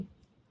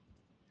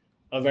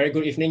A very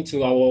good evening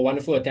to our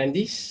wonderful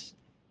attendees.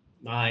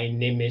 My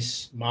name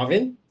is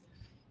Marvin.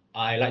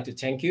 I'd like to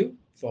thank you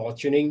for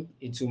tuning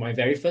into my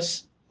very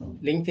first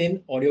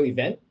LinkedIn audio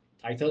event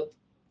titled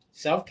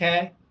Self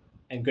Care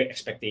and Great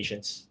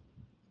Expectations.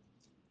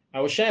 I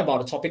will share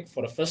about the topic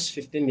for the first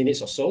 15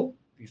 minutes or so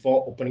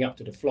before opening up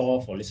to the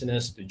floor for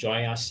listeners to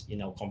join us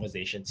in our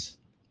conversations.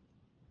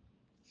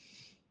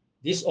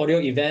 This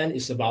audio event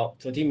is about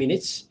 30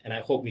 minutes, and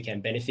I hope we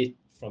can benefit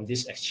from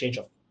this exchange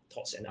of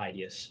thoughts and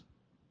ideas.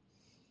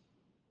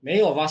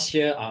 Many of us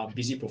here are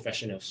busy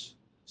professionals,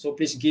 so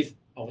please give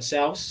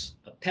ourselves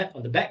a pat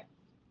on the back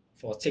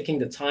for taking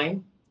the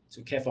time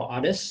to care for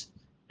others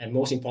and,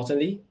 most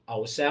importantly,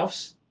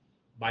 ourselves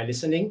by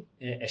listening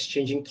and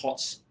exchanging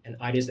thoughts and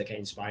ideas that can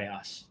inspire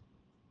us.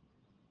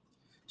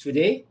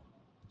 Today,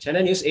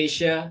 Channel News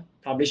Asia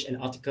published an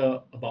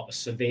article about a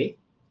survey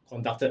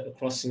conducted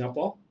across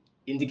Singapore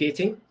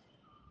indicating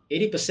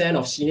 80%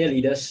 of senior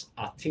leaders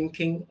are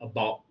thinking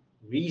about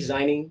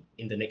resigning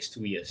in the next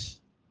 2 years.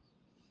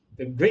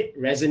 The great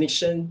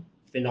resignation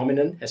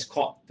phenomenon has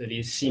caught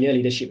the senior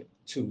leadership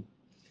too.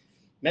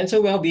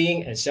 Mental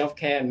well-being and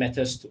self-care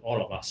matters to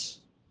all of us.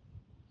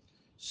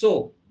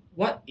 So,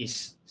 what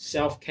is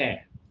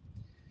self-care?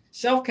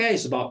 Self-care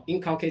is about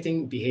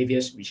inculcating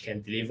behaviors which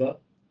can deliver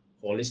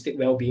holistic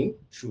well-being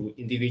through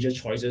individual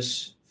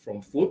choices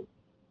from food,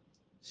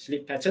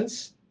 sleep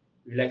patterns,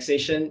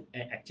 relaxation,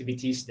 and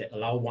activities that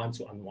allow one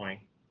to unwind.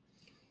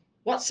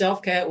 What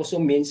self-care also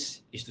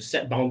means is to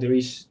set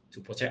boundaries to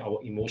protect our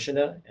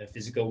emotional and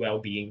physical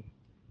well-being,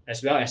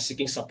 as well as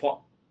seeking support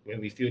when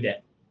we feel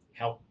that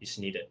help is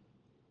needed.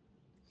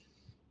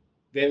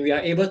 When we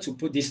are able to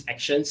put these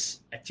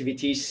actions,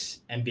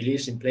 activities, and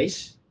beliefs in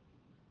place,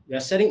 we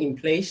are setting in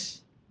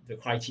place the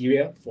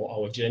criteria for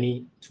our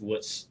journey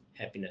towards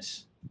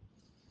happiness.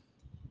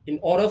 In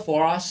order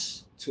for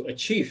us to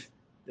achieve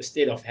the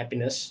state of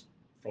happiness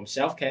from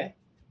self-care,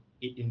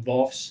 it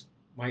involves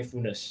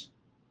mindfulness.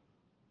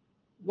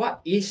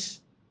 What is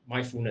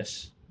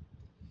mindfulness?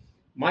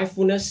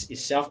 Mindfulness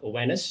is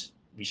self-awareness,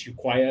 which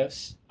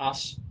requires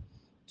us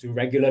to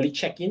regularly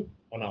check in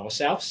on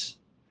ourselves,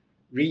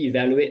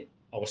 reevaluate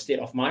our state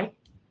of mind,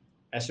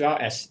 as well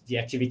as the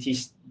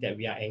activities that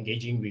we are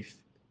engaging with.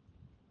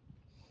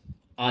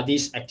 Are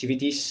these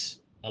activities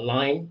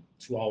aligned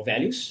to our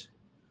values?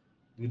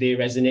 Do they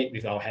resonate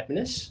with our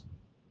happiness?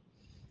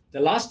 The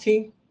last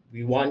thing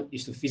we want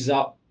is to fizz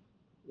out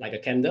like a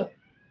candle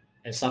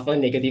and suffer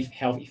negative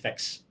health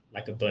effects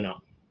like a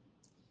burnout.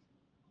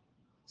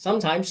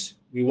 Sometimes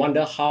we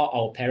wonder how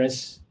our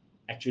parents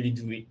actually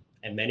do it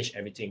and manage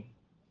everything.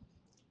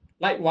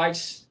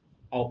 Likewise,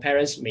 our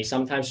parents may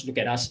sometimes look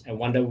at us and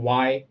wonder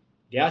why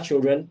their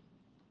children,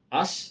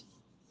 us,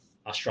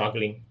 are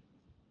struggling.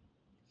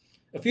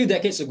 A few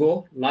decades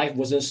ago, life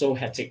wasn't so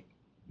hectic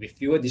with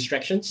fewer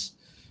distractions,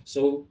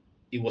 so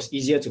it was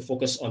easier to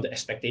focus on the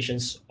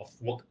expectations of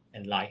work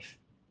and life.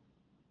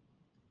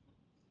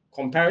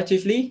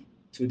 Comparatively,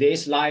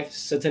 today's life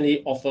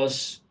certainly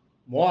offers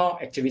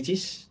more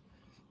activities,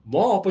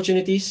 more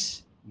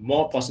opportunities,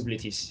 more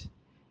possibilities,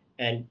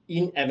 and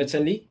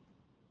inevitably,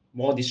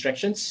 more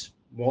distractions,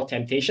 more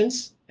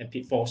temptations, and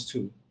pitfalls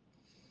too.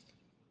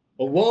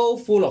 A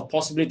world full of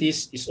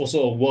possibilities is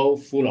also a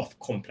world full of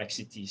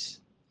complexities.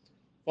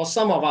 For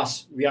some of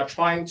us, we are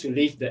trying to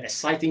live the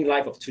exciting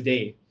life of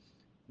today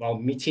while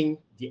meeting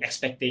the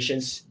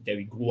expectations that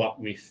we grew up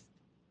with.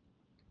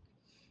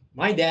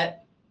 My dad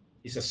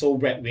is a sole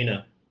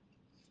breadwinner,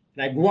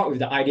 and I grew up with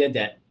the idea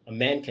that a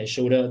man can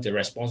shoulder the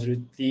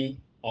responsibility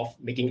of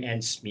making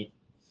ends meet.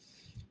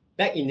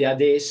 Back in their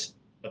days,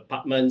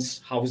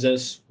 apartments,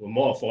 houses were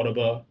more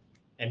affordable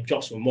and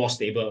jobs were more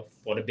stable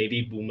for the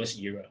baby boomers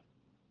era.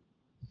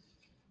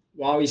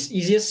 While it's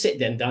easier said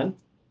than done,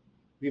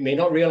 we may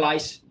not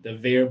realize the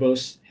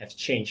variables have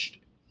changed.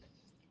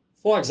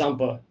 For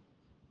example,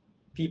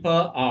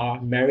 people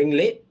are marrying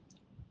late,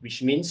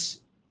 which means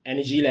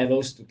energy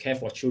levels to care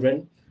for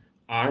children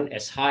aren't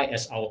as high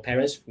as our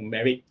parents who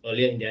married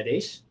earlier in their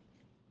days.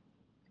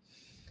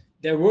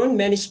 There weren't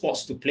many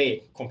sports to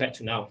play compared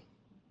to now.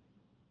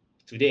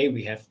 Today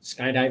we have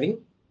skydiving,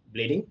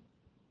 blading,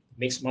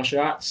 mixed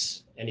martial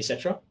arts, and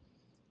etc.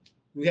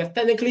 We have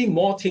technically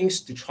more things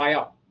to try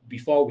out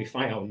before we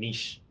find our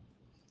niche.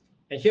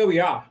 And here we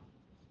are,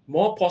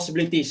 more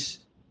possibilities,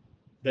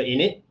 but in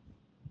it,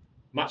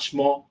 much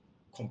more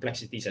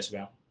complexities as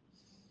well.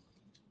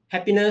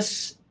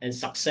 Happiness and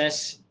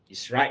success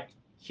is right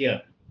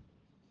here.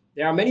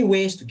 There are many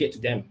ways to get to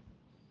them,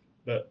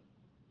 but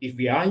if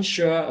we aren't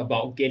sure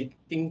about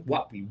getting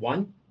what we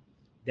want,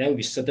 then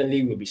we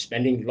certainly will be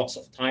spending lots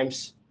of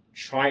times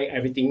trying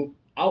everything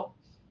out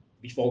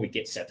before we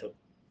get settled.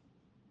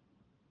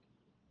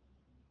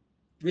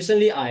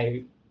 Recently,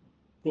 I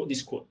wrote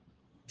this quote: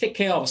 take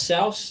care of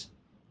ourselves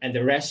and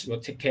the rest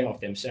will take care of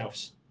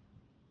themselves.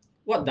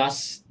 What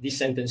does this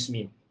sentence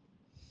mean?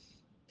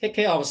 Take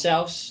care of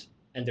ourselves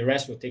and the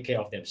rest will take care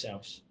of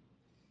themselves.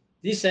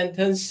 This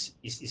sentence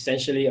is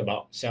essentially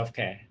about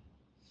self-care.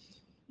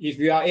 If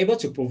we are able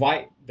to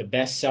provide the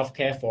best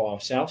self-care for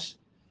ourselves,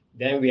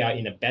 then we are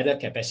in a better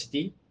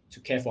capacity to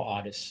care for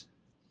others.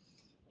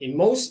 In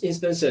most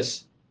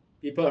instances,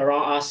 people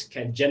around us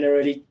can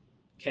generally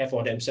care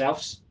for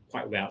themselves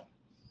quite well.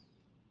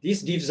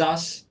 This gives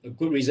us a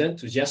good reason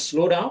to just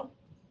slow down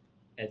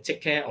and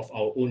take care of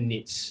our own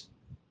needs.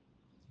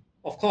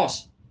 Of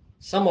course,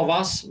 some of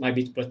us might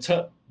be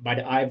perturbed by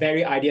the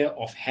very idea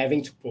of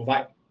having to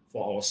provide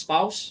for our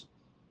spouse,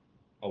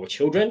 our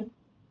children,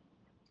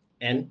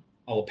 and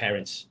our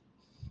parents.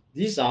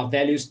 These are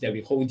values that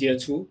we hold dear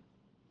to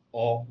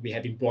or we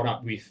have been brought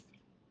up with.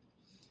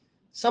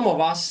 Some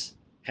of us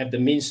have the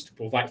means to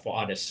provide for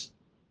others.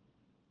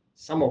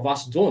 Some of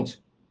us don't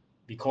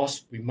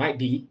because we might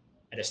be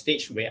at a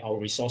stage where our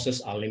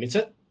resources are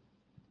limited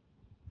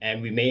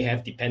and we may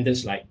have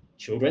dependents like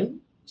children,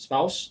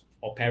 spouse,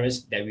 or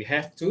parents that we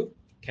have to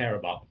care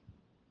about.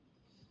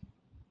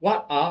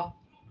 What are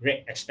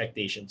great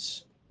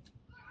expectations?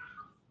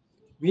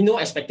 We know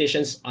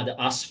expectations are the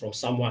ask from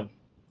someone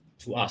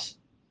to us.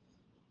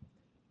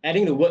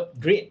 Adding the word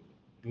great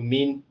will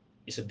mean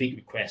it's a big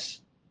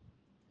request.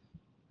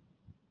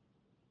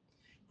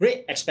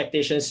 Great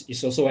Expectations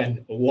is also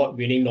an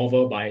award-winning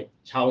novel by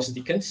Charles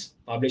Dickens,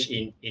 published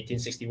in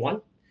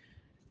 1861,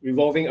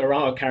 revolving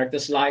around a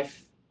character's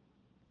life,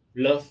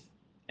 love,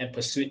 and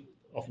pursuit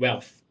of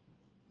wealth.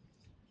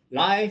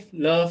 Life,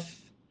 love,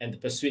 and the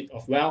pursuit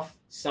of wealth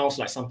sounds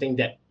like something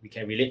that we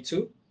can relate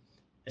to,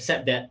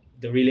 except that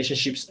the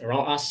relationships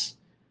around us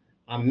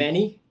are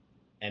many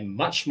and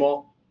much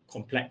more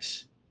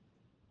complex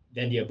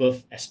than the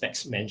above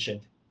aspects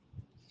mentioned.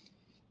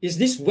 It's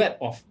this web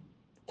of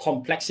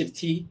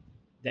complexity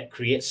that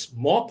creates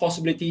more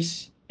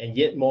possibilities and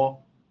yet more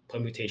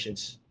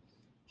permutations.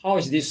 How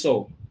is this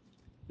so?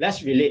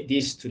 Let's relate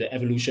this to the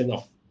evolution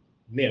of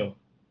mail.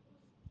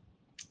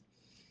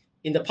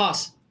 In the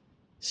past,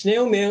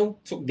 snail mail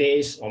took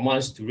days or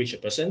months to reach a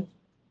person,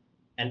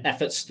 and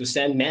efforts to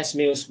send mass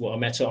mails were a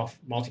matter of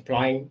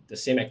multiplying the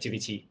same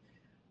activity.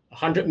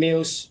 100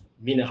 mails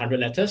mean 100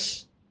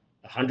 letters,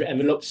 100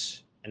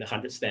 envelopes, and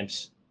 100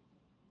 stamps.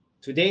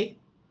 Today,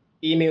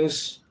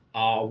 emails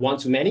are one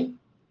to many,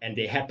 and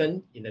they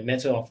happen in a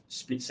matter of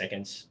split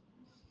seconds.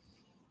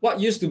 What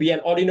used to be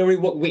an ordinary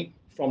work week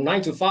from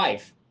 9 to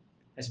 5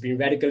 has been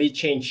radically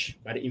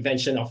changed by the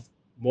invention of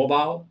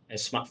mobile and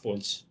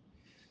smartphones.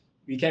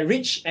 We can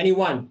reach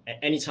anyone at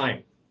any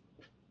time,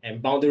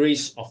 and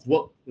boundaries of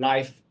work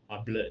life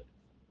are blurred.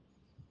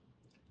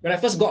 When I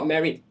first got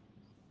married,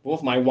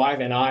 both my wife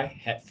and I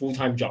had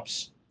full-time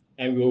jobs,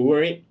 and we were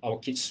worried our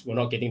kids were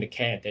not getting the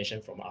care and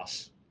attention from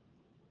us.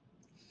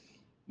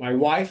 My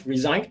wife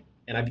resigned,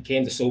 and I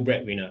became the sole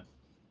breadwinner.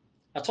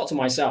 I thought to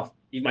myself,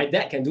 if my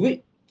dad can do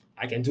it,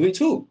 I can do it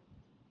too.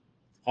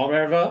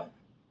 However,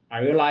 I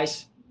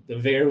realized the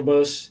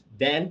variables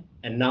then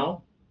and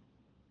now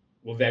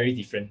were very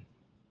different.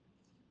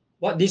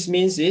 What this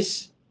means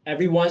is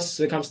everyone's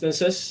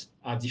circumstances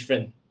are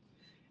different.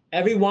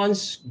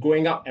 Everyone's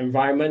growing up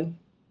environment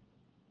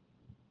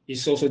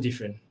is also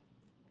different.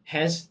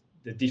 Hence,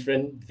 the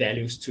different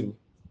values too.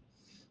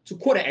 To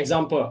quote an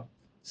example,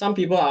 some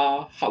people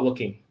are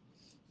hardworking.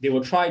 They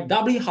will try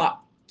doubly hard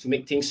to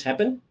make things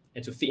happen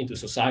and to fit into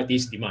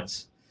society's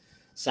demands.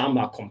 Some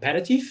are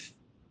competitive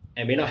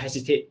and may not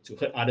hesitate to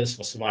hurt others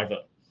for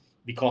survival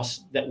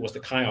because that was the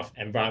kind of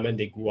environment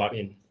they grew up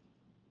in.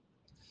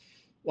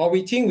 While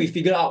we think we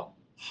figured out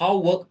how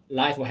work,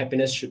 life, or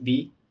happiness should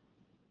be,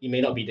 it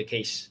may not be the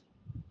case.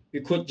 We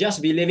could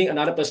just be living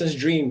another person's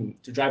dream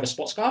to drive a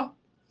sports car,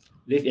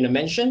 live in a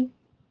mansion,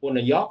 own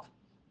a yacht,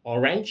 or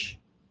ranch,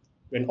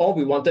 when all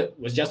we wanted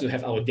was just to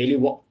have our daily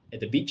walk at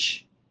the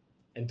beach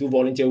and do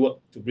volunteer work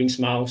to bring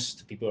smiles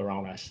to people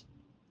around us.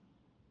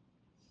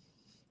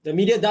 The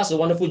media does a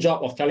wonderful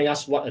job of telling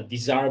us what a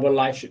desirable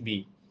life should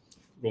be.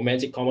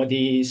 Romantic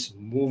comedies,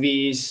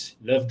 movies,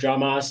 love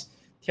dramas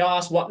tell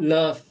us what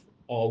love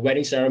or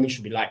wedding ceremony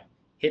should be like.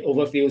 Head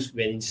over heels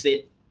when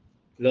instead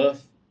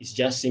love is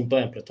just simple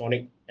and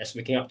platonic as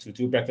waking up to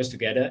do breakfast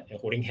together and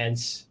holding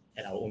hands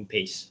at our own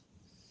pace.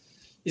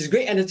 It's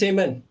great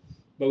entertainment,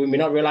 but we may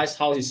not realize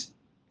how it's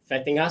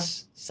affecting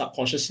us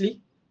subconsciously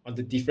on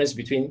the difference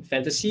between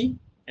fantasy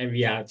and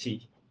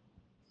reality.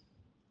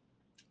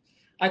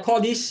 I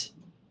call this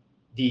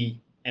the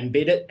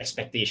embedded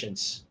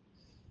expectations.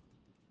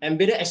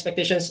 Embedded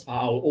expectations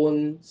are our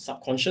own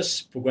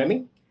subconscious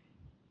programming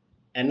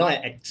and not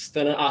an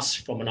external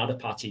ask from another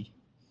party.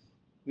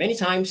 Many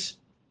times,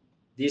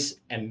 these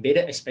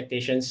embedded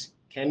expectations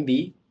can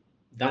be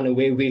done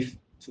away with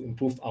to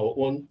improve our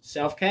own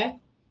self-care,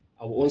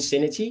 our own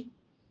sanity,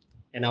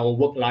 and our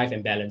work-life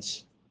and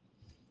balance.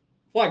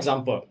 For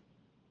example,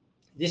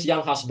 this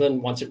young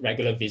husband wanted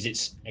regular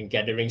visits and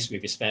gatherings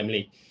with his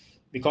family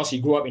because he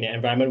grew up in an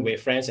environment where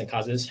friends and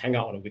cousins hang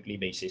out on a weekly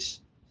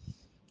basis.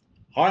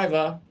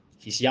 However,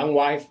 his young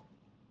wife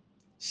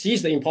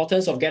sees the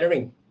importance of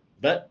gathering,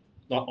 but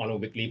not on a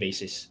weekly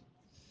basis.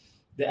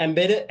 The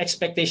embedded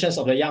expectations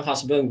of the young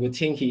husband would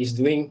think he is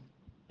doing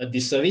a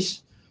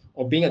disservice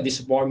or being a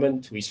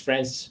disappointment to his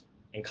friends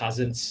and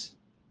cousins.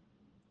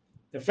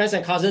 The friends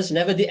and cousins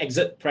never did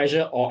exert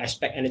pressure or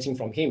expect anything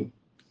from him.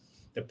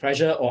 The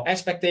pressure or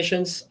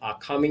expectations are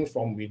coming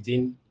from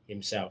within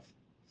himself.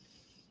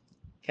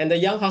 Can the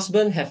young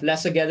husband have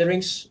lesser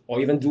gatherings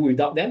or even do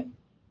without them?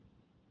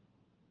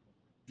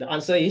 The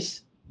answer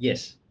is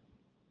yes.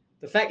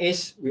 The fact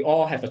is, we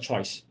all have a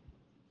choice.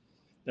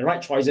 The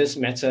right choices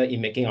matter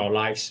in making our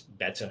lives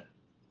better.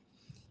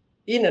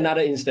 In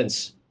another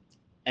instance,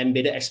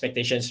 embedded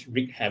expectations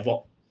wreak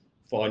havoc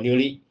for a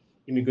newly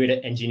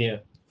immigrated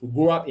engineer who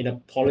grew up in a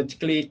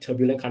politically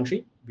turbulent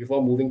country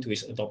before moving to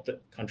his adopted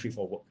country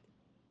for work.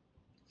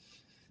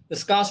 The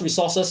scarce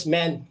resources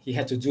meant he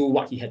had to do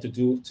what he had to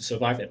do to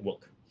survive at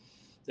work.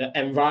 The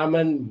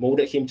environment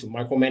molded him to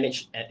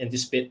micromanage and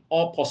anticipate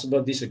all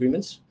possible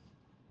disagreements,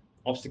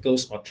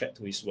 obstacles, or threat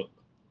to his work.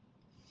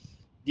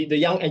 Did the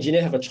young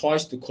engineer have a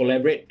choice to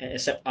collaborate and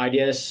accept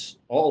ideas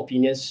or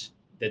opinions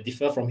that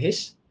differ from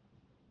his?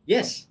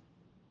 Yes,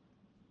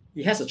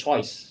 he has a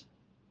choice.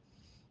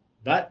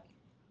 But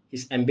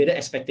his embedded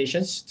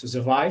expectations to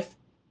survive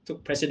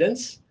took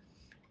precedence,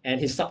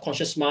 and his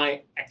subconscious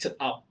mind acted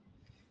out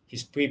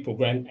his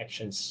pre-programmed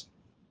actions.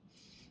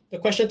 The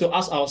question to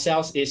ask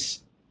ourselves is,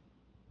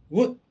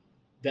 would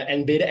the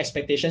embedded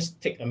expectations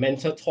take a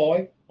mental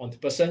toll on the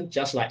person,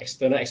 just like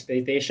external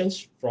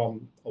expectations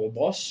from our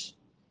boss,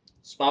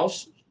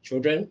 spouse,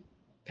 children,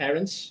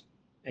 parents,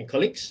 and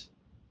colleagues?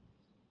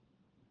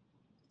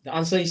 The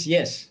answer is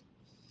yes.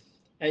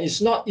 And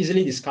it's not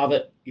easily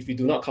discovered if we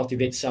do not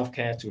cultivate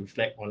self-care to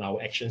reflect on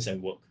our actions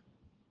and work.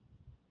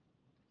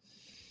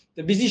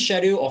 The busy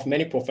schedule of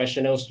many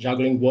professionals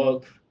juggling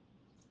work,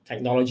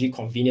 technology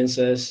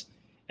conveniences,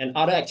 and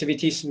other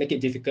activities make it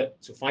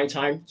difficult to find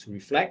time to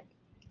reflect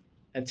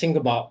and think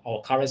about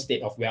our current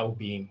state of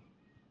well-being.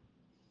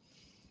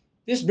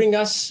 This brings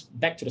us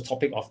back to the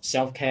topic of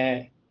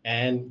self-care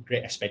and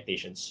great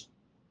expectations.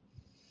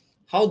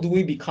 How do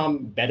we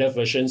become better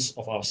versions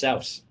of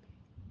ourselves?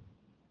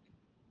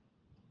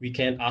 We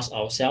can ask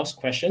ourselves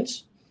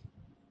questions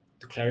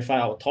to clarify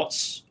our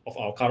thoughts of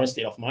our current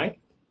state of mind.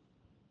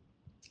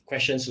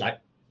 Questions like,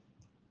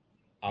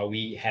 are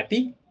we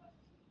happy?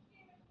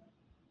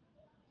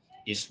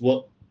 Is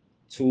work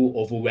too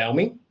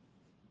overwhelming?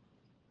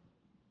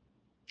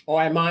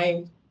 Or am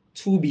I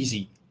too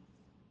busy?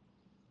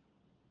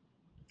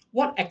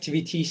 What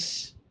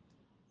activities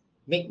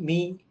make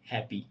me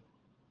happy?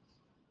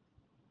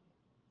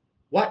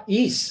 What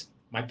is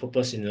my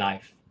purpose in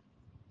life?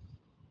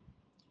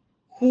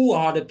 Who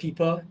are the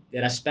people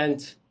that I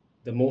spent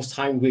the most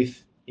time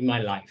with in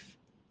my life?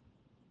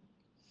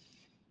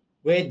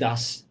 Where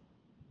does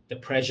the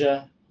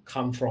pressure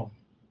come from?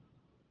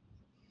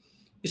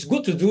 It's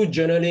good to do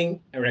journaling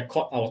and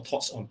record our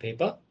thoughts on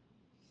paper.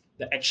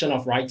 The action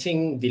of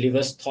writing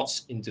delivers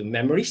thoughts into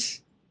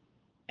memories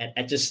and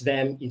etches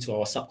them into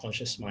our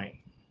subconscious mind.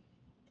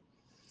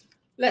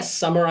 Let's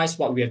summarize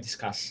what we have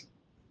discussed.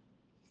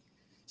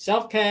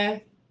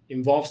 Self-care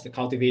involves the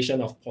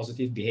cultivation of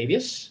positive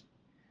behaviors,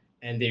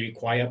 and they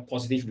require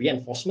positive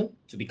reinforcement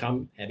to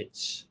become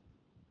habits.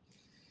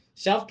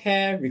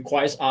 Self-care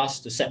requires us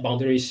to set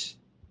boundaries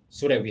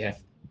so that we have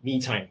me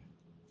time.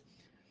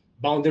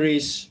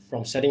 Boundaries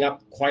from setting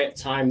up quiet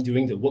time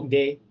during the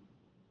workday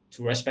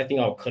to respecting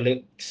our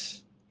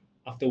colleagues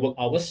after work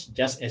hours,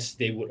 just as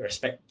they would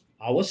respect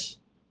ours.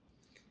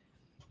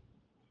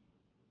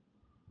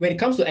 When it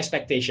comes to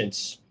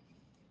expectations,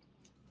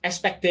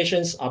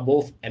 expectations are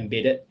both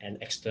embedded and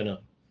external.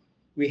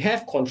 We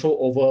have control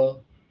over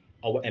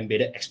our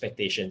embedded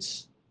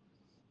expectations,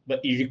 but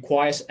it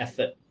requires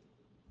effort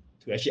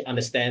to actually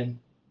understand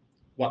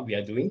what we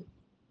are doing.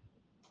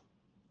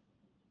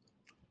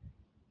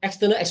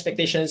 External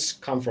expectations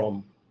come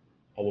from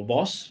our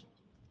boss,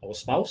 our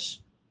spouse,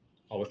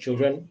 our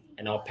children,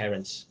 and our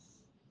parents.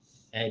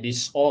 And it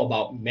is all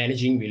about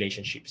managing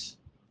relationships.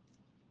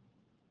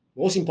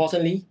 Most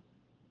importantly,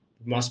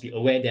 we must be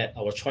aware that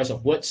our choice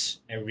of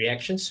words and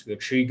reactions will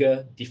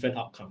trigger different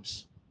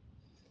outcomes.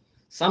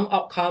 Some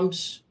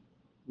outcomes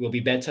will be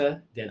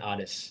better than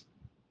others.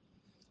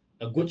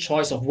 A good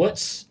choice of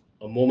words,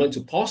 a moment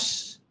to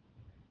pause,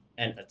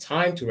 and a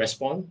time to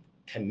respond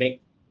can make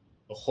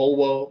a whole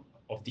world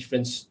of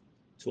difference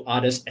to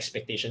others'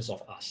 expectations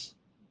of us.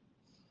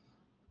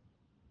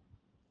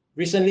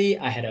 Recently,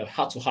 I had a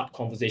heart-to-heart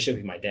conversation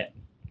with my dad,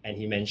 and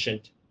he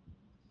mentioned,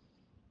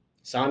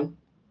 son,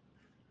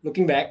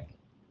 looking back,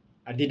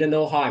 I didn't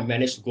know how I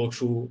managed to go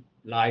through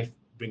life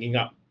bringing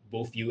up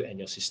both you and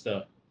your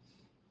sister,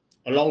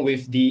 along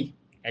with the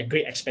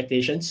great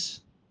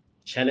expectations,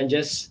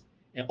 challenges,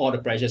 and all the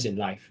pressures in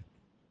life.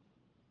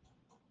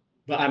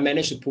 But I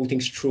managed to pull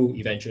things through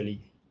eventually.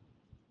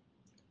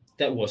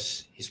 That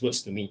was his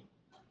words to me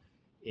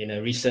in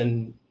a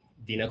recent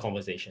dinner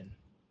conversation.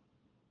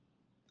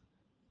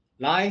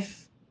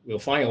 Life will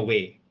find a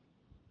way.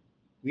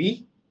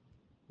 We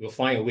will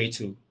find a way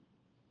too.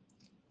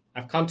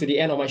 I've come to the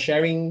end of my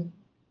sharing,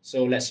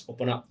 so let's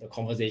open up the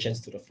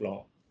conversations to the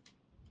floor.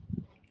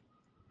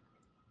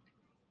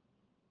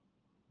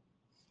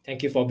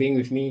 Thank you for being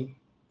with me.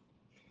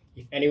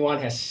 If anyone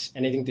has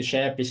anything to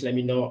share, please let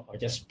me know. I'll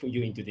just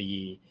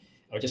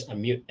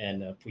unmute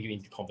and put you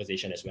into the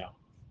conversation as well.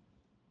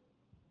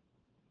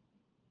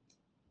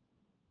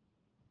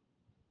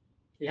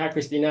 Hey, hi,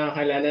 Christina.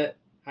 Hi, Leonard.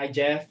 Hi,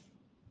 Jeff.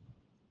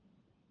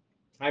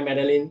 Hi,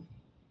 Madeline.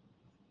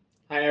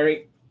 Hi,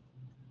 Eric.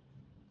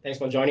 Thanks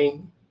for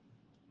joining.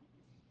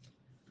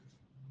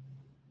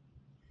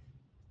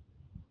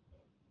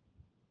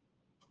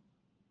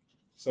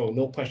 So,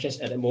 no questions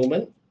at the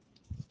moment.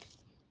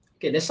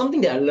 Okay, there's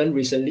something that I learned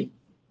recently.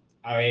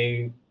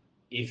 I,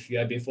 if you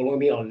have been following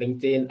me on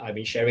LinkedIn, I've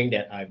been sharing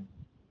that I've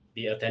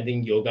been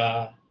attending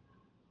yoga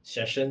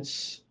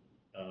sessions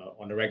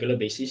on a regular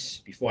basis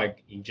before I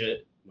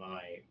injured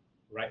my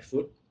right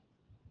foot.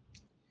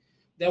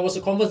 There was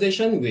a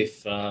conversation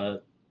with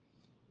the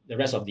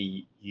rest of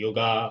the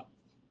yoga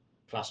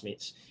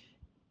classmates,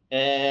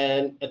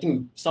 and I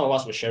think some of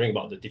us were sharing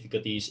about the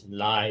difficulties in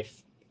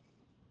life,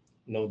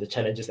 the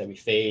challenges that we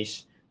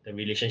face, the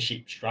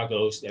relationship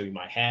struggles that we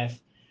might have.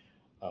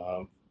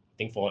 I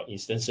think for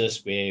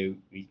instances where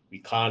we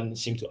can't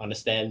seem to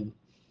understand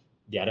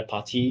the other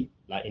party,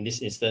 like in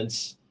this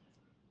instance,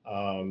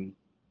 um,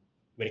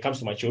 when it comes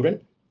to my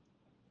children,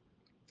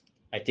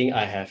 I think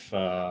I'm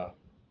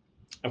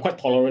quite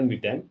tolerant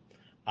with them.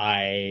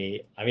 I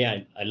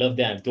love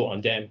them, I dote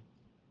on them,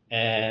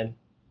 and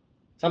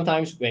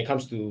sometimes when it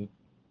comes to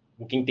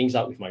working things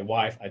out with my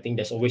wife, I think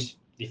there's always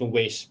different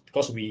ways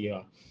because we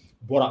are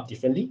brought up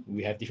differently.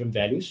 We have different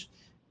values,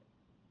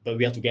 but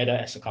we are together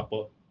as a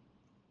couple.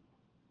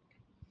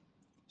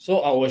 So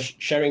I was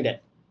sharing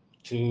that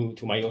to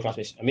my yoga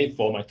classmates. I mean,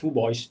 for my two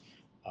boys,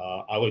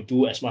 I will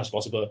do as much as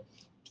possible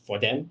for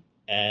them,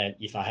 and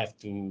if I have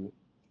to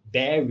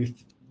bear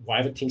with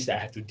whatever things that I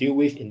have to deal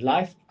with in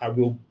life, I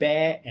will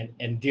bear and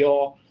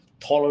endure,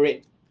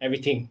 tolerate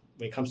everything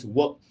when it comes to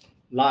work,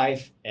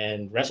 life,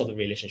 and rest of the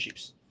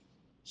relationships.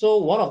 So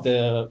one of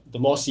the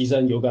more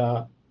seasoned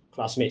yoga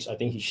classmates, I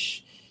think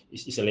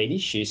is a lady.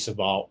 She's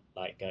about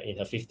like in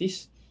her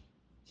 50s.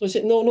 So I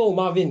said, no, no,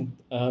 Marvin,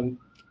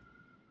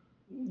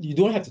 you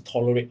don't have to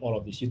tolerate all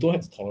of this. You don't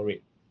have to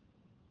tolerate.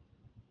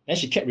 And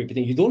she kept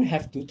repeating, you don't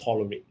have to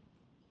tolerate.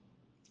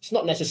 It's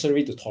not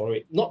necessary to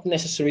tolerate, not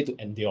necessary to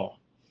endure.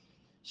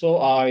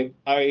 So I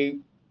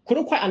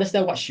couldn't quite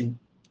understand what she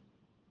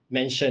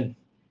mentioned.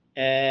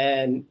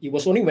 And it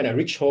was only when I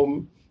reached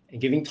home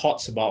and giving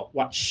thoughts about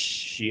what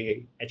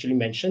she actually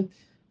mentioned,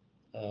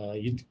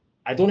 you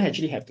I don't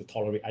actually have to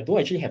tolerate. I don't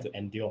actually have to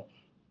endure.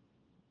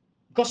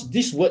 Because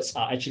these words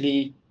are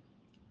actually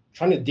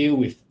trying to deal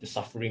with the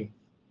suffering.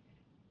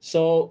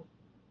 So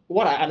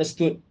what I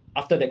understood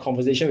after that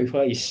conversation with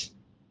her is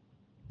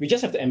we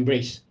just have to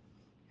embrace.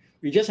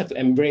 We just have to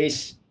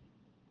embrace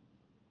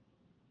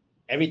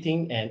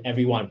everything and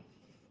everyone.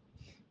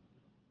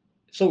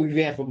 So if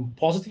we have a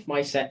positive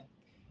mindset,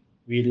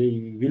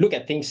 we look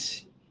at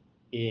things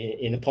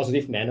in a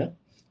positive manner.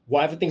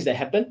 Whatever things that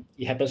happen,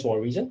 it happens for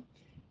a reason.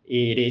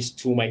 It is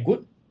to my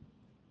good.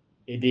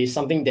 It is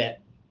something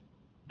that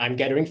I'm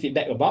gathering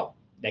feedback about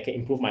that can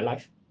improve my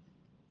life.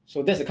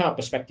 So that's the kind of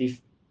perspective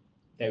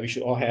that we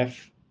should all have.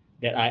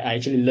 That I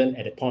actually learned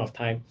at that point of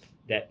time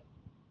that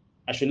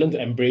I should learn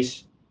to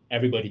embrace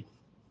everybody.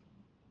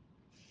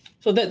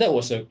 So that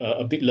was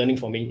a big learning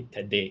for me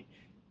that day.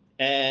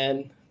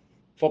 And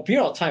for a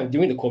period of time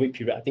during the COVID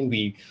period, I think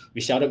we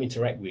seldom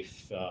interact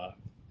with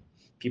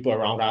people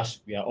around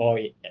us. We are all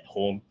at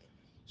home.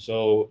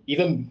 So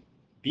even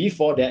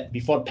before that,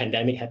 before the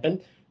pandemic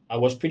happened, I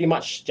was pretty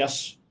much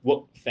just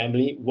work,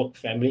 family, work,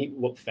 family,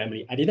 work,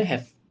 family. I didn't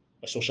have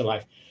a social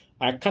life.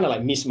 I kind of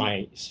like miss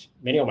my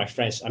many of my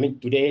friends. I mean,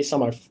 today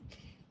some of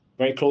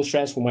very close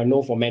friends whom I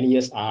know for many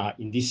years are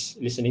in this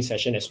listening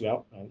session as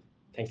well. I'm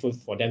thankful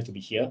for them to be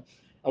here.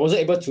 I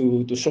wasn't able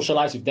to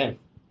socialize with them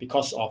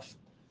because of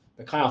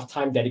the kind of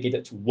time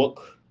dedicated to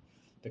work,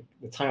 the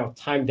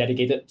time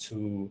dedicated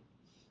to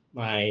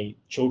my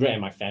children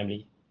and my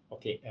family.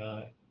 Okay,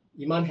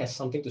 Iman has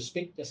something to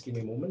speak. Just give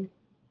me a moment.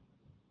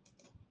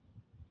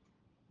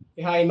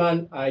 Hey, hi,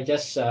 Iman. Hi.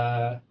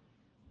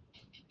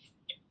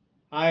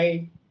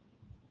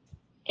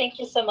 Thank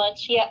you so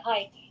much. Yeah,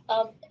 hi.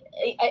 Um,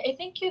 I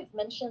think you've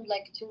mentioned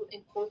like two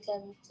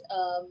important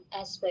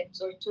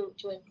aspects or two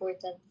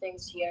important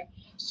things here.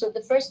 So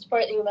the first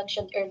part you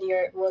mentioned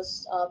earlier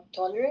was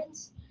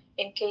tolerance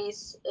in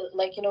case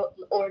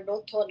or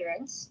no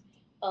tolerance,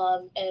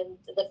 and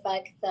the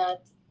fact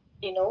that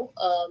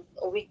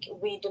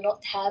we do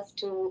not have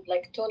to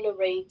like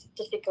tolerate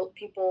difficult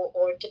people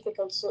or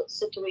difficult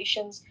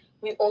situations.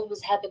 We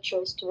always have a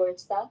choice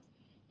towards that.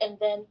 And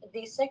then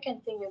the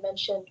second thing you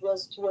mentioned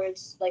was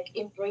towards like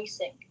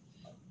embracing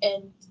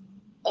and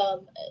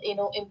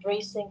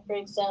embracing, for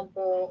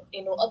example,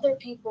 other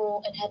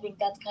people and having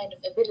that kind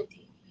of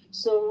ability.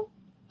 So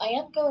I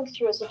am going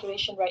through a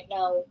situation right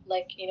now,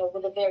 like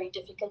with a very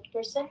difficult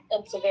person,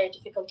 and it's a very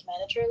difficult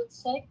manager,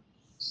 let's say.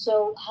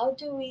 So how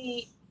do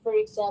we, for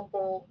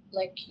example,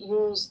 like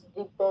use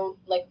the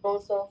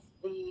both of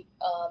the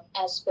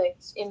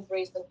aspects,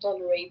 embrace and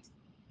tolerate,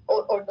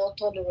 or not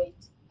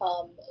tolerate,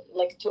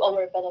 like to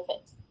our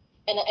benefit?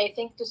 And I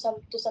think to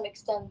some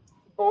extent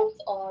both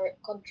are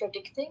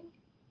contradicting.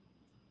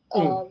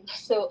 Mm.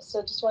 So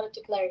just wanted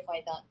to clarify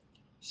that.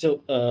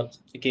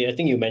 Okay, I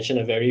think you mentioned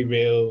a very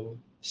real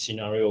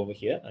scenario over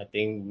here. I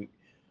think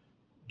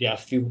there are a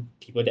few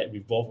people that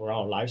revolve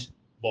around our lives.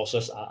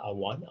 Bosses are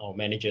one. Our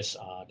managers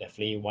are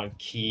definitely one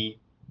key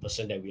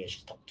person that we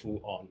actually talk to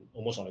on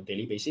almost on a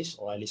daily basis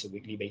or at least a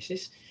weekly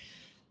basis.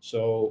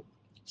 So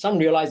some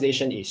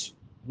realization is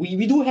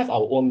we do have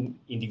our own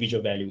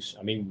individual values.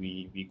 I mean,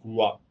 we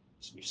grew up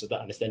with certain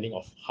understanding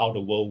of how the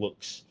world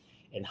works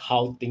and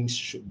how things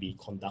should be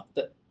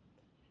conducted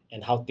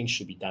and how things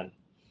should be done.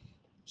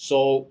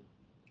 So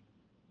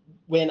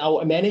when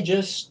our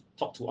managers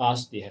talk to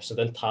us, they have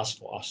certain tasks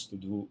for us to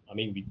do. I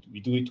mean, we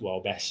do it to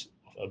our best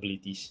of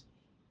abilities.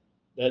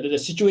 The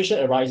situation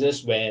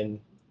arises when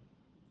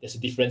there's a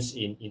difference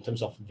in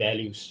terms of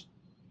values.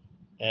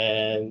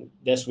 And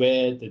that's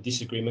where the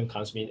disagreement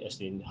comes in,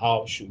 as in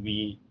how should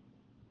we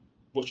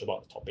broach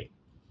about the topic.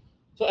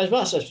 So as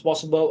much as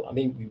possible, I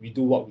mean, we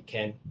do what we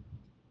can.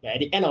 But at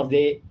the end of the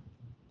day,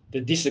 the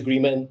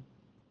disagreement,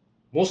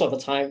 most of the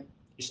time,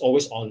 is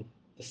always on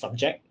the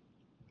subject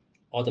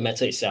or the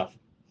matter itself.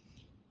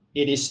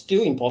 It is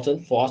still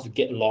important for us to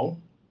get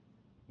along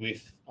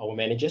with our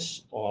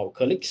managers or our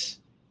colleagues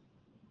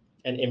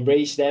and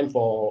embrace them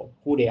for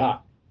who they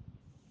are.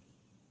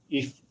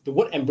 If the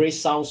word embrace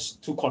sounds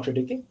too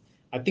contradicting,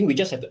 I think we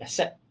just have to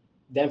accept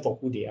them for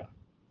who they are.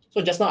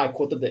 So just now I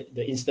quoted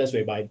the instance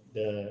whereby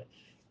the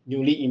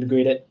newly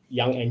immigrated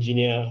young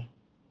engineer,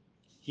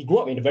 he grew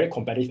up in a very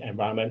competitive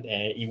environment,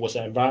 and it was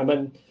an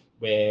environment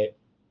where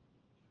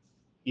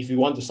if we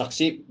want to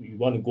succeed, we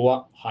want to go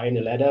up higher in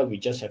the ladder, we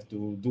just have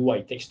to do what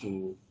it takes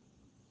to,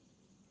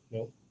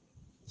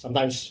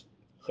 sometimes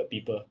hurt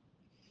people.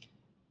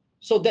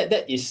 So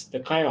that is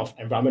the kind of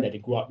environment that they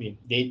grew up in.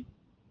 They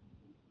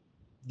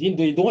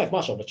don't have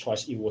much of a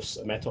choice. It was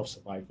a matter of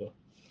survival.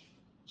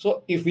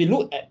 So if we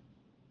look at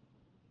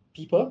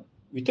people,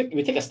 we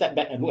take a step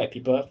back and look at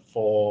people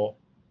for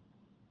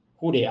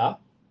who they are.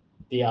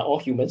 They are all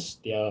humans.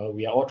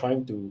 We are all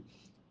trying to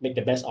make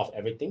the best of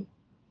everything.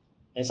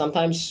 And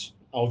sometimes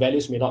our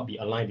values may not be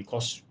aligned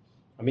because,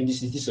 I mean,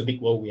 this is a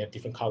big world. We have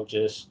different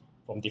cultures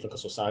from different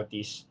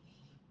societies.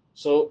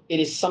 So it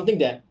is something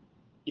that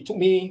it took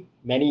me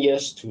many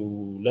years to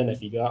learn and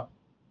figure out.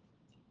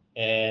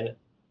 And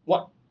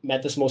what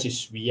matters most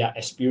is we are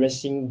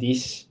experiencing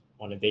this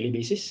on a daily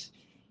basis.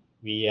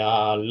 We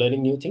are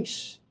learning new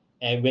things.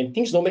 And when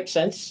things don't make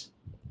sense,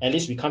 at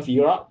least we can't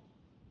figure out,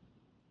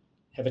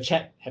 have a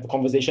chat, have a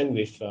conversation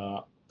with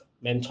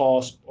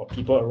mentors or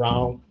people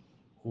around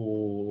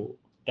who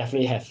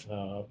definitely have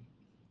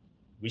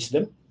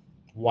wisdom,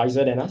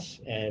 wiser than us,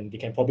 and they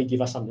can probably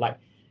give us some light.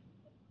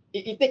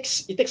 It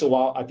takes a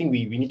while. I think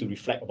we need to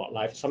reflect about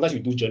life. Sometimes we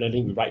do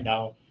journaling, we write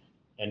down,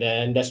 and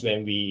then that's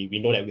when we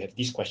know that we have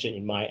this question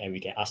in mind and we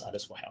can ask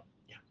others for help.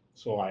 Yeah.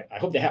 So I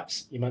hope that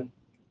helps, Iman.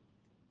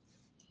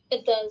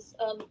 It does.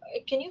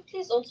 Can you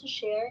please also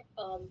share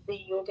the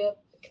yoga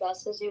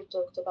classes you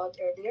talked about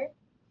earlier?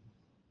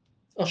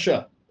 Oh,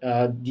 sure.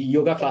 The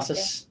yoga Thank you.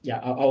 classes, yeah,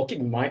 I'll keep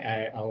in mind.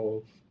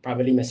 I'll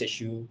privately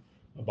message you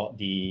about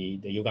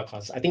the yoga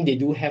classes. I think they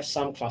do have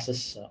some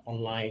classes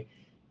online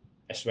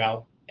as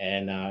well,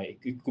 and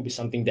it could be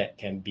something that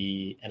can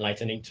be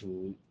enlightening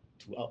to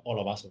all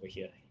of us over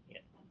here.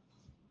 Yeah.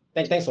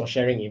 Thanks for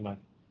sharing, Iman.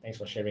 Thanks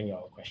for sharing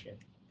your question.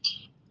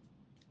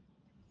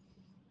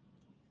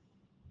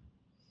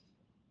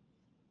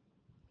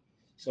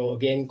 So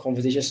again,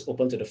 conversations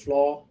open to the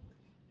floor,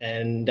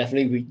 and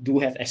definitely we do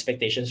have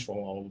expectations from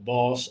our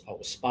boss,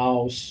 our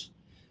spouse,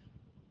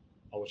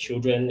 our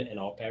children, and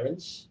our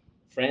parents,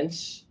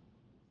 friends,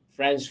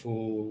 friends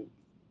who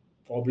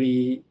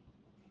probably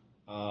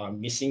are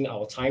missing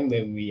our time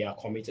when we are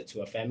committed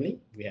to a family.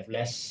 We have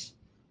less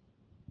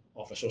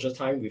of a social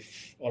time with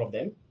all of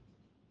them.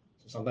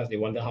 So sometimes they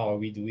wonder how are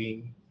we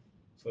doing.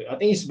 So I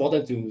think it's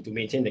important to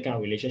maintain the kind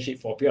of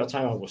relationship. For a period of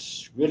time, I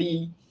was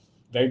really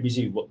very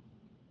busy with work,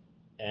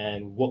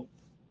 and work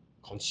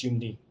consumed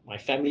me. My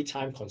family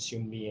time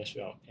consumed me as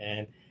well,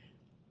 and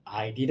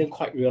I didn't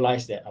quite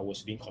realize that I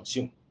was being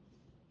consumed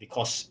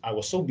because I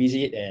was so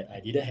busy that I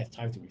didn't have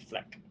time to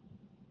reflect.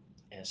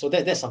 And so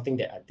that's something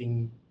that I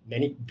think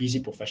many busy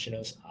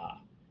professionals are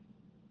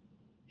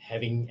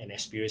having and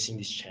experiencing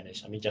this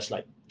challenge. I mean, just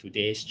like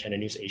today's Channel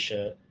News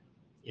Asia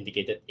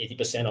indicated,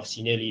 80% of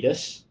senior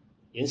leaders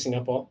in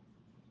Singapore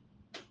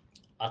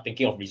are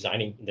thinking of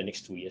resigning in the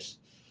next 2 years.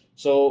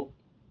 So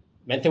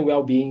mental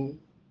well-being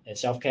and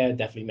self-care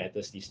definitely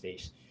matters these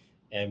days.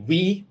 And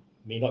we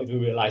may not even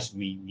realize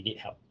we need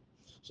help.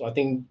 So I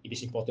think it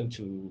is important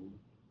to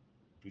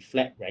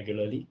reflect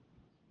regularly,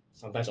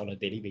 sometimes on a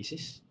daily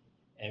basis.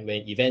 And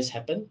when events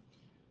happen,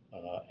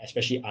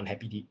 especially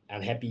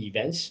unhappy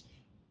events,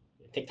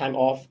 take time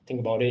off, think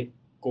about it,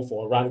 go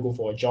for a run, go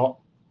for a jog.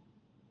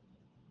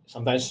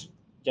 Sometimes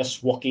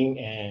just walking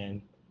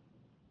and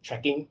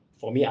trekking.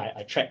 For me,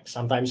 I trek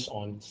sometimes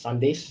on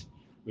Sundays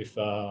with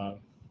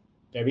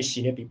very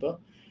senior people.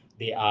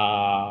 They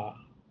are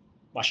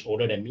much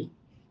older than me.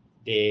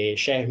 They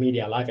share with me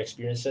their life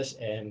experiences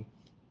and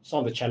some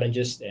of the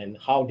challenges and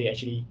how they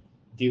actually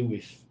deal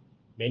with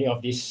many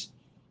of these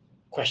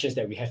questions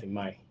that we have in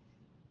mind.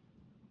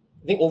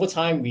 I think over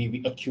time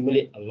we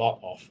accumulate a lot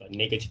of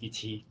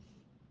negativity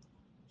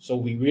So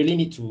we really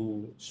need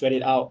to sweat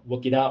it out,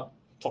 work it out,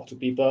 talk to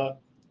people,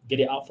 get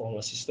it out from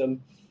our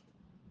system,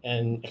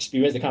 and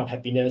experience the kind of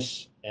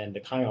happiness and the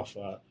kind of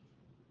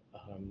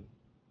um,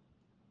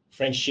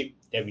 friendship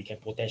that we can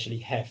potentially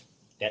have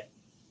that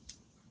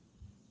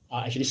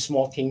are actually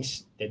small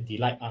things that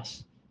delight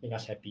us, make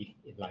us happy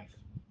in life.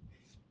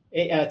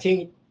 Hey, I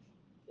think,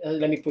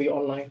 let me put you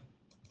online.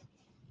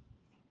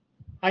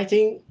 I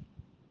think,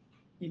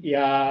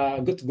 yeah,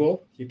 good to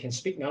go. You can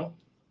speak now.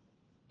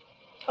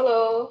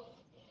 Hello.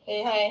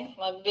 Hey, hi,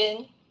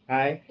 Marvin.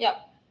 Hi. Yeah,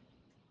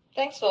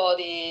 thanks for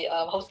the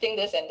hosting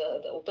this and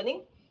the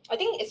opening. I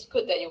think it's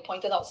good that you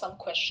pointed out some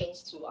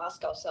questions to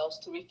ask ourselves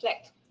to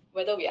reflect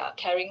whether we are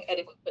caring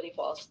adequately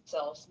for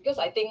ourselves. Because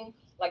I think,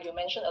 like you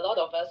mentioned, a lot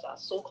of us are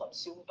so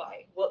consumed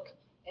by work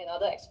and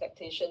other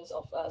expectations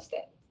of us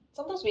that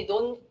sometimes we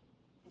don't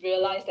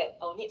realize that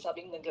our needs are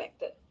being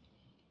neglected.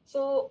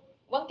 So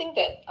one thing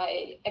that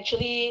I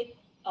actually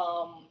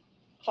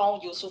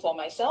found useful for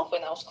myself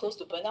when I was close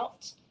to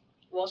burnout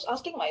was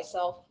asking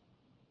myself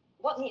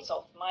what needs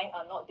of mine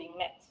are not being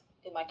met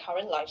in my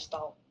current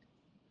lifestyle.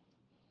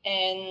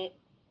 And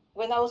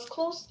when I was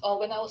close, or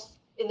when I was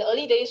in the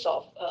early days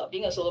of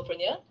being a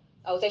solopreneur,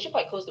 I was actually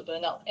quite close to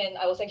burnout, and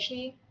I was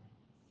actually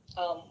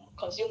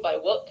consumed by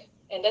work.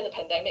 And then the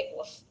pandemic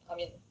was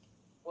happening,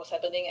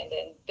 and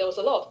then there was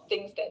a lot of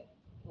things that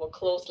were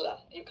closed lah.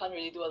 You can't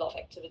really do a lot of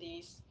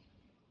activities.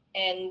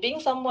 And being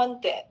someone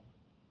that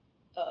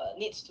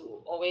needs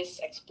to always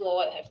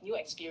explore and have new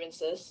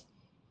experiences,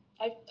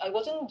 I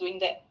wasn't doing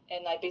that,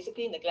 and I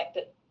basically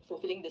neglected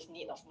fulfilling this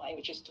need of mine,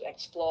 which is to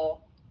explore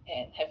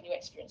and have new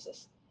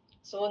experiences.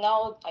 So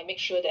now I make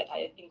sure that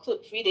I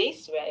include 3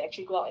 days where I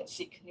actually go out and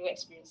seek new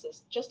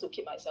experiences just to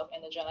keep myself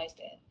energized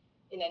and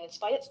in an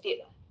inspired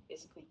state,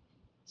 basically.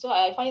 So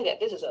I find that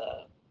this is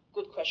a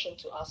good question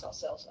to ask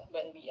ourselves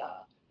when we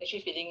are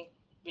actually feeling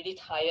really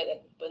tired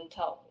and burnt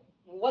out.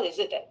 What is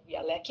it that we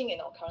are lacking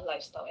in our current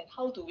lifestyle, and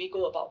how do we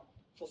go about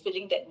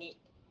fulfilling that need?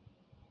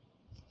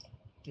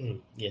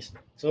 Yes.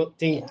 So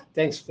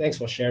thanks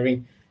for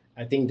sharing.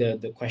 I think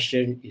the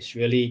question is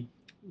really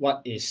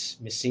what is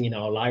missing in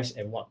our lives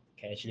and what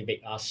can actually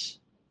make us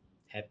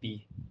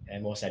happy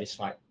and more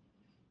satisfied.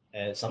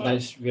 And Mm.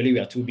 sometimes really we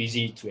are too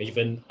busy to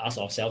even ask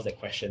ourselves that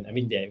question. I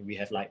mean, there we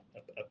have like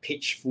a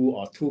page full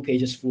or 2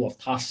 pages full of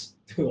tasks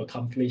to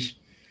accomplish,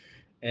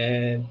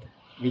 and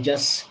we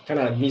just kind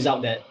of miss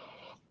out that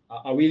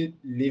are we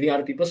living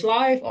other people's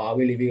life or are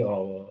we living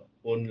our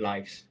own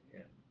lives?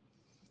 Yeah.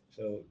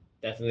 So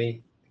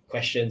definitely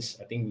questions.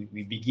 I think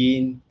we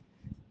begin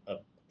a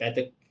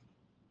better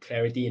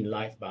clarity in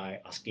life by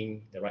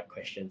asking the right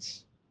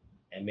questions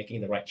and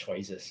making the right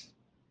choices.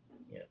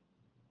 Yeah.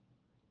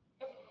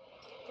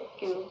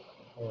 Thank you.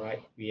 All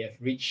right. We have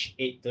reached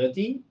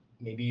 8:30.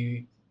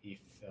 Maybe if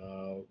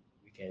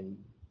we can,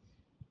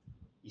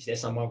 is there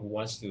someone who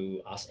wants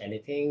to ask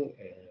anything?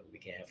 We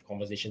can have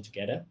conversation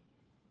together.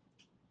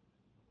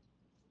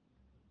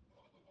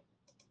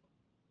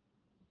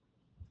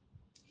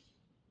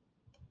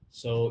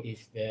 So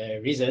if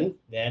there isn't,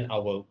 then I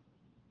will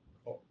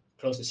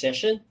close the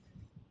session.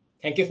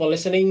 Thank you for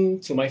listening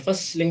to my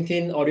first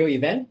LinkedIn audio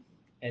event,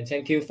 and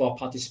thank you for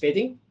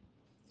participating.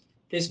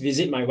 Please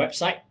visit my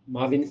website,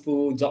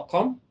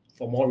 marvinfu.com,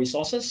 for more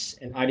resources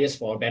and ideas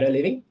for a better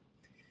living.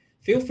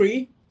 Feel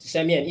free to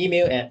send me an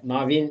email at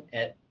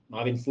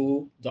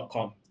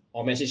marvin@marvinfu.com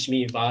or message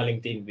me via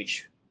LinkedIn,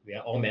 which we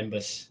are all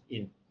members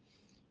in.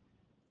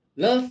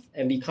 Love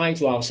and be kind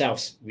to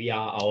ourselves. We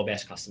are our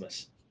best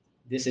customers.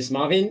 This is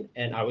Marvin,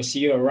 and I will see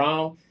you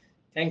around.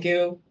 Thank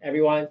you,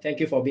 everyone. Thank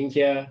you for being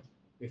here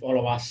with all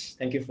of us.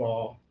 Thank you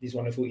for this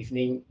wonderful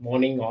evening,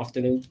 morning, or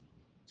afternoon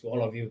to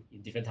all of you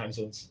in different time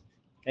zones.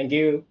 Thank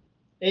you.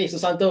 Hey,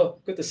 Susanto,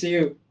 good to see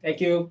you.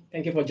 Thank you.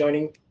 Thank you for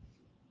joining.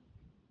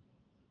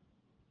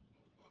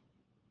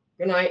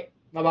 Good night.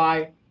 Bye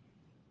bye.